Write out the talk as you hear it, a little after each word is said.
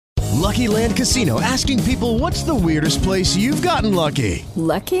Lucky Land Casino, asking people, what's the weirdest place you've gotten lucky?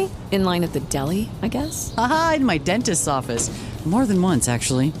 Lucky? In line at the deli, I guess? Aha, in my dentist's office. More than once,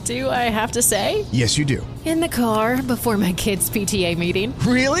 actually. Do I have to say? Yes, you do. In the car before my kids' PTA meeting.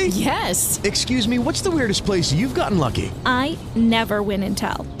 Really? Yes. Excuse me, what's the weirdest place you've gotten lucky? I never win and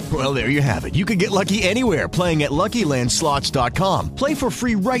tell. Well, there you have it. You can get lucky anywhere, playing at LuckyLandSlots.com. Play for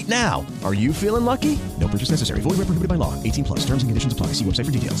free right now. Are you feeling lucky? No purchase necessary. Void where prohibited by law. 18 plus. Terms and conditions apply. See website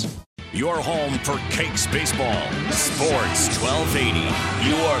for details. Your home for Cakes Baseball. Sports 1280.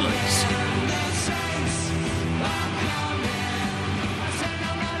 New Orleans.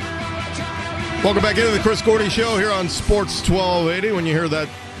 Welcome back into the Chris Gordy Show here on Sports 1280. When you hear that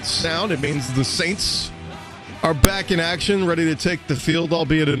sound, it means the Saints are back in action, ready to take the field,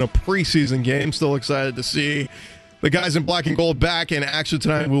 albeit in a preseason game. Still excited to see the guys in black and gold back in action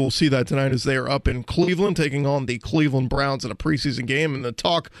tonight. We will see that tonight as they are up in Cleveland, taking on the Cleveland Browns in a preseason game. And to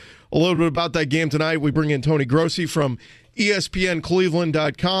talk a little bit about that game tonight, we bring in Tony Grossi from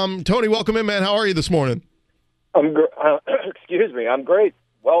ESPNCleveland.com. Tony, welcome in, man. How are you this morning? Excuse me. I'm great.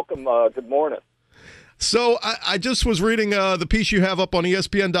 Welcome. Good morning. So I just was reading the piece you have up on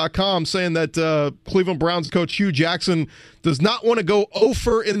ESPN.com saying that Cleveland Browns coach Hugh Jackson does not want to go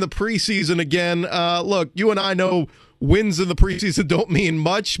over in the preseason again. Look, you and I know wins in the preseason don't mean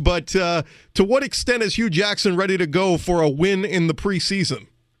much, but to what extent is Hugh Jackson ready to go for a win in the preseason?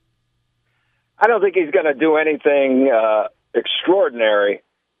 I don't think he's going to do anything extraordinary,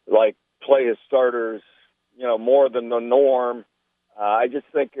 like play his starters, more than the norm. I just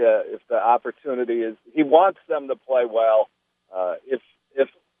think if the opportunity is, he wants them to play well. If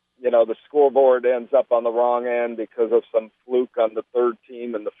the scoreboard ends up on the wrong end because of some fluke on the third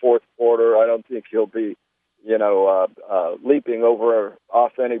team in the fourth quarter, I don't think he'll be, leaping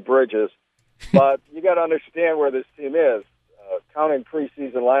off any bridges. But you got to understand where this team is. Counting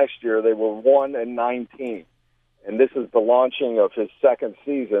preseason last year, they were 1-19, and this is the launching of his second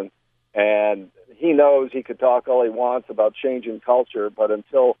season. And he knows he could talk all he wants about changing culture, but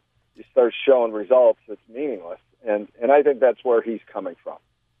until you start showing results, it's meaningless. And I think that's where he's coming from.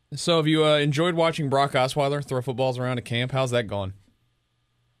 So have you enjoyed watching Brock Osweiler throw footballs around at camp? How's that going?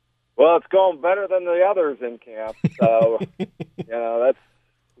 Well, it's going better than the others in camp. So, that's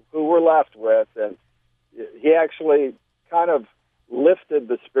who we're left with. And he actually kind of lifted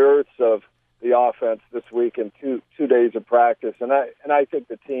the spirits of the offense this week in two days of practice. And I think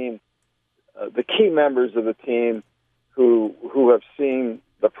the team, the key members of the team who have seen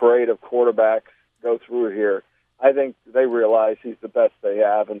the parade of quarterbacks go through here, I think they realize he's the best they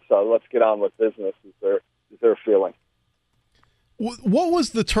have, and so let's get on with business is their feeling. What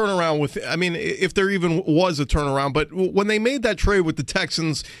was the turnaround with, if there even was a turnaround, but when they made that trade with the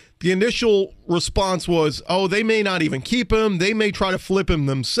Texans, the initial response was, they may not even keep him, they may try to flip him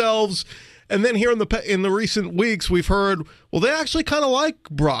themselves. And then here in the recent weeks, we've heard, well, they actually kind of like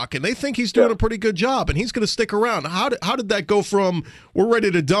Brock, and they think he's doing a pretty good job, and he's going to stick around. How did that go from we're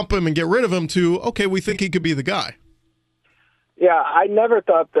ready to dump him and get rid of him to, okay, we think he could be the guy? Yeah, I never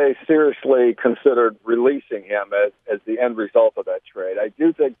thought they seriously considered releasing him as the end result of that trade. I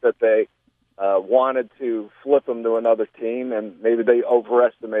do think that they wanted to flip him to another team, and maybe they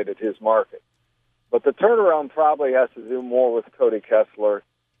overestimated his market. But the turnaround probably has to do more with Cody Kessler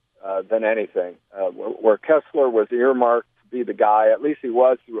than anything. Where Kessler was earmarked to be the guy, at least he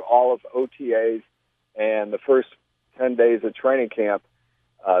was through all of OTAs and the first 10 days of training camp,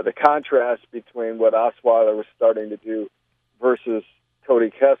 the contrast between what Osweiler was starting to do versus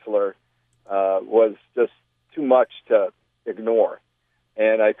Cody Kessler was just too much to ignore.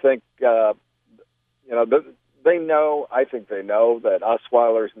 And I think, they know, I think they know that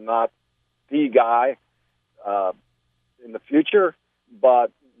Osweiler's not the guy in the future,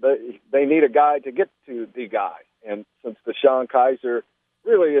 but they need a guy to get to the guy. And since Deshaun Kaiser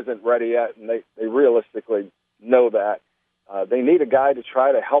really isn't ready yet, and they realistically know that, they need a guy to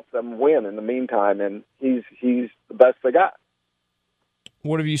try to help them win in the meantime, and he's the best they got.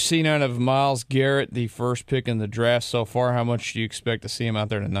 What have you seen out of Myles Garrett, the first pick in the draft so far? How much do you expect to see him out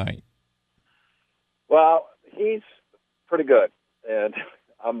there tonight? Well, he's pretty good, and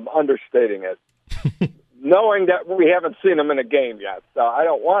I'm understating it. Knowing that we haven't seen him in a game yet, so I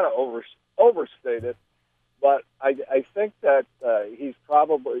don't want to overstate it, but I think that he's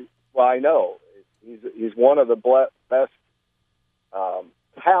probably, well, I know, he's one of the best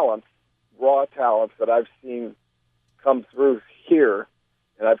talents, raw talents that I've seen come through here,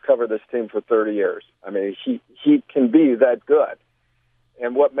 and I've covered this team for 30 years. I mean, he can be that good.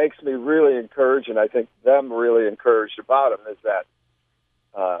 And what makes me really encouraged, and I think them really encouraged about him, is that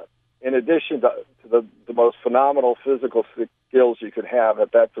in addition to the most phenomenal physical skills you could have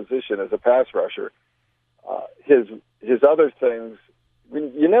at that position as a pass rusher. His other things,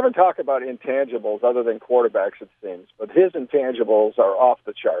 you never talk about intangibles other than quarterbacks, it seems, but his intangibles are off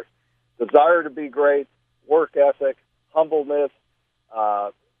the chart. Desire to be great, work ethic, humbleness,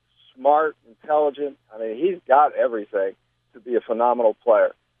 smart, intelligent. I mean, he's got everything to be a phenomenal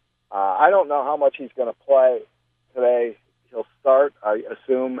player. I don't know how much he's going to play today. He'll start, I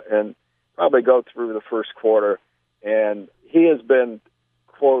assume, and probably go through the first quarter. And he has been,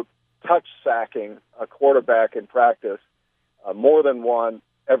 quote, touch sacking a quarterback in practice, more than one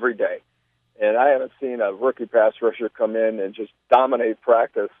every day. And I haven't seen a rookie pass rusher come in and just dominate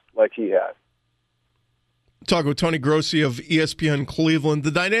practice like he has. Talk with Tony Grossi of ESPN Cleveland.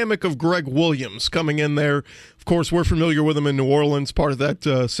 The dynamic of Greg Williams coming in there. Of course, we're familiar with him in New Orleans, part of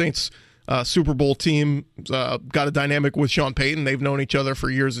that Saints Super Bowl team. Got a dynamic with Sean Payton. They've known each other for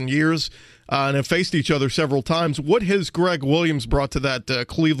years and years and have faced each other several times. What has Greg Williams brought to that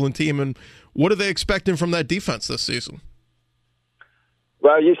Cleveland team, and what are they expecting from that defense this season?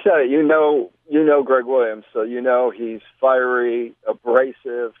 Well, you said it. You know Greg Williams, so you know he's fiery,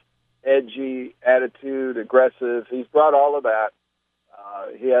 abrasive, edgy, attitude, aggressive. He's brought all of that.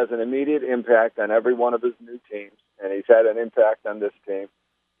 He has an immediate impact on every one of his new teams, and he's had an impact on this team.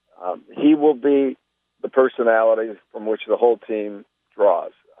 He will be the personality from which the whole team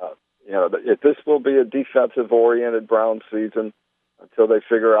draws. If this will be a defensive-oriented Browns season until they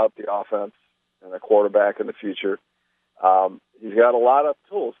figure out the offense and the quarterback in the future. He's got a lot of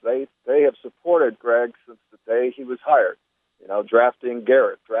tools. They have supported Greg since the day he was hired. Drafting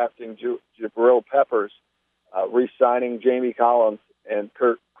Garrett, drafting Jabril Peppers, re-signing Jamie Collins and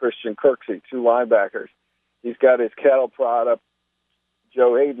Christian Kirksey, 2 linebackers. He's got his cattle prod up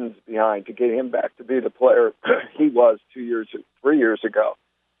Joe Hayden's behind to get him back to be the player he was 3 years ago.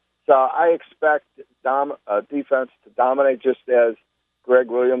 So I expect defense to dominate just as Greg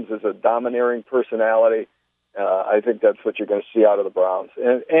Williams is a domineering personality. I think that's what you're going to see out of the Browns.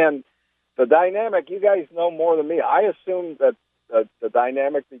 And the dynamic, you guys know more than me. I assume that the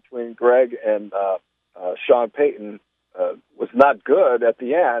dynamic between Greg and Sean Payton was not good at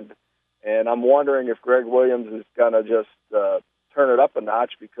the end, and I'm wondering if Greg Williams is going to just turn it up a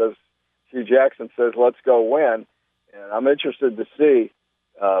notch because Hugh Jackson says, let's go win. And I'm interested to see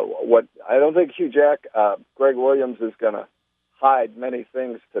what – I don't think Greg Williams is going to hide many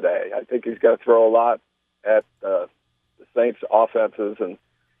things today. I think he's going to throw a lot at the Saints offenses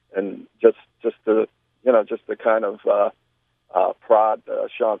and just to kind of prod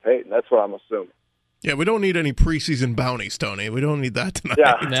Sean Payton. That's what I'm assuming. Yeah, we don't need any preseason bounties, Tony. We don't need that tonight.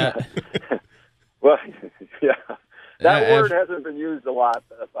 Yeah. Well, yeah. That word hasn't been used a lot,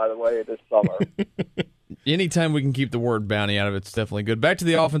 by the way, this summer. Anytime we can keep the word bounty out of it, it's definitely good. Back to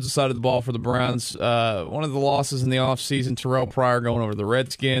the offensive side of the ball for the Browns. One of the losses in the offseason, Terrell Pryor going over to the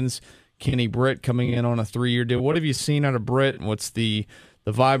Redskins, Kenny Britt coming in on a 3-year deal. What have you seen out of Britt? What's the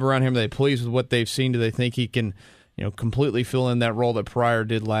vibe around him? Are they pleased with what they've seen? Do they think he can completely fill in that role that Pryor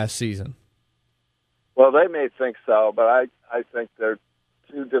did last season? Well, they may think so, but I think they're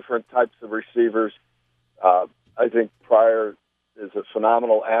 2 different types of receivers. I think Pryor is a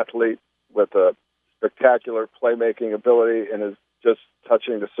phenomenal athlete with a spectacular playmaking ability and is just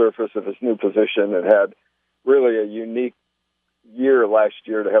touching the surface of his new position and had really a unique year last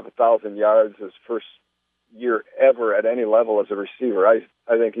year to have 1,000 yards his first year ever at any level as a receiver. I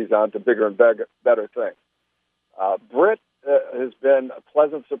think he's on to bigger and better things. Britt has been a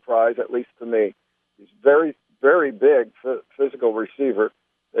pleasant surprise, at least to me. He's very, very big physical receiver.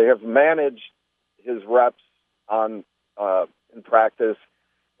 They have managed his reps in practice.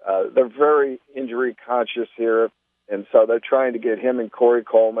 They're very injury conscious here, and so they're trying to get him and Corey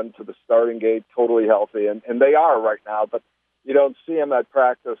Coleman to the starting gate totally healthy, and they are right now, but you don't see him at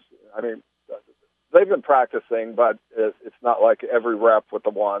practice. I mean, they've been practicing, but it's not like every rep with the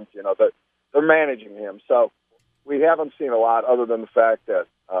ones. They're managing him. So we haven't seen a lot other than the fact that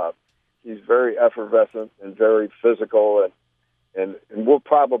he's very effervescent and very physical and will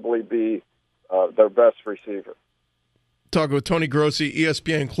probably be their best receiver. Talking with Tony Grossi,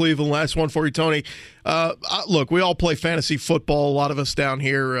 ESPN Cleveland. Last one for you, Tony. Look, we all play fantasy football, a lot of us down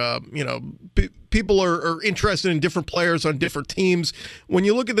here. People are interested in different players on different teams. When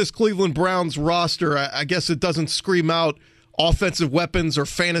you look at this Cleveland Browns roster, I guess it doesn't scream out offensive weapons or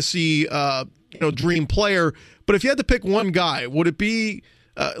fantasy dream player. But if you had to pick one guy, would it be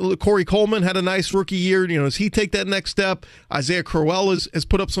Corey Coleman? Had a nice rookie year. Does he take that next step? Isaiah Crowell has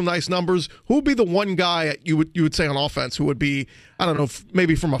put up some nice numbers. Who would be the one guy you would say on offense who would be, I don't know,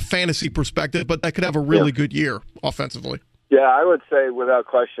 maybe from a fantasy perspective, but that could have a really good year offensively? Yeah, I would say without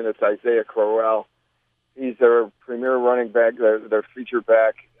question it's Isaiah Crowell. He's their premier running back, their featured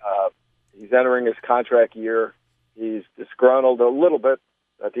back. He's entering his contract year. He's disgruntled a little bit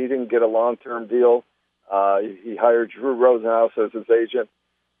that he didn't get a long-term deal. He hired Drew Rosenhaus as his agent.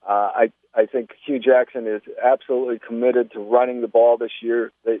 I think Hugh Jackson is absolutely committed to running the ball this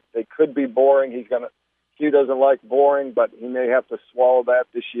year. They could be boring. Hugh doesn't like boring, but he may have to swallow that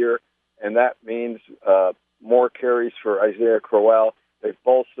this year, and that means more carries for Isaiah Crowell. They've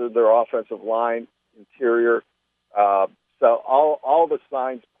bolstered their offensive line, interior. So all the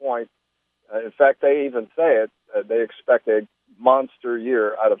signs point. In fact, they even say it. They expect a monster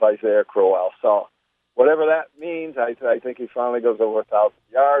year out of Isaiah Crowell. So whatever that means, I think he finally goes over 1,000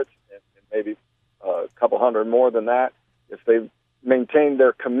 yards and maybe a couple hundred more than that if they maintain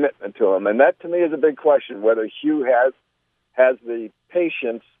their commitment to him. And that, to me, is a big question, whether Hugh has the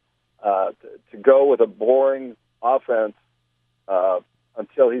patience to go with a boring offense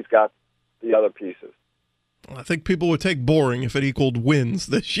until he's got the other pieces. I think people would take boring if it equaled wins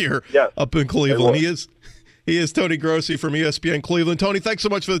this year up in They Cleveland. would. He is Tony Grossi from ESPN Cleveland. Tony, thanks so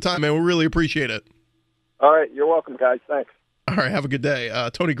much for the time, man. We really appreciate it. All right, you're welcome, guys. Thanks. All right, have a good day.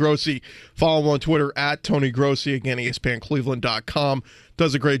 Tony Grossi, follow him on Twitter at Tony Grossi. Again, ESPNCleveland.com.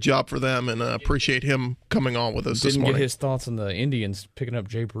 Does a great job for them, and appreciate him coming on with us this Didn't morning. get his thoughts on the Indians picking up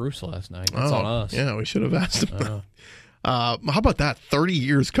Jay Bruce last night. That's on us. Yeah, we should have asked him. How about that? 30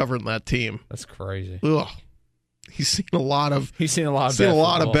 years covering that team. That's crazy. Ugh. He's seen a lot of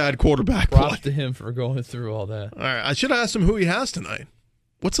bad quarterback play. Props to him for going through all that. All right, I should have asked him who he has tonight.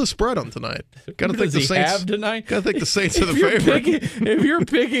 What's the spread on tonight? Got to think the Saints have tonight. Got to think the Saints are the favorite. If you're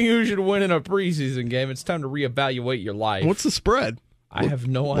picking who should win in a preseason game, it's time to reevaluate your life. What's the spread? I have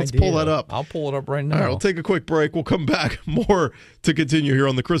no idea. Let's pull that up. I'll pull it up right now. All right, we'll take a quick break. We'll come back. More to continue here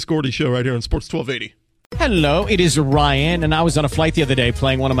on the Chris Gordy Show right here on Sports 1280. Hello, it is Ryan, and I was on a flight the other day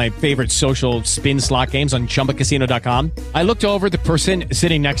playing one of my favorite social spin slot games on ChumbaCasino.com. I looked over at the person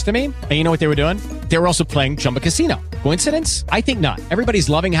sitting next to me, and you know what they were doing? They were also playing Chumba Casino. Coincidence? I think not. Everybody's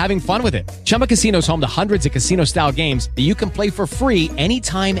loving having fun with it. Chumba Casino is home to hundreds of casino-style games that you can play for free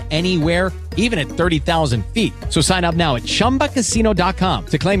anytime, anywhere, even at 30,000 feet. So sign up now at ChumbaCasino.com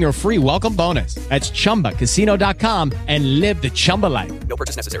to claim your free welcome bonus. That's ChumbaCasino.com and live the Chumba life. No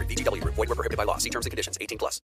purchase necessary. VGW. Void where prohibited by law. See terms and conditions. 18+.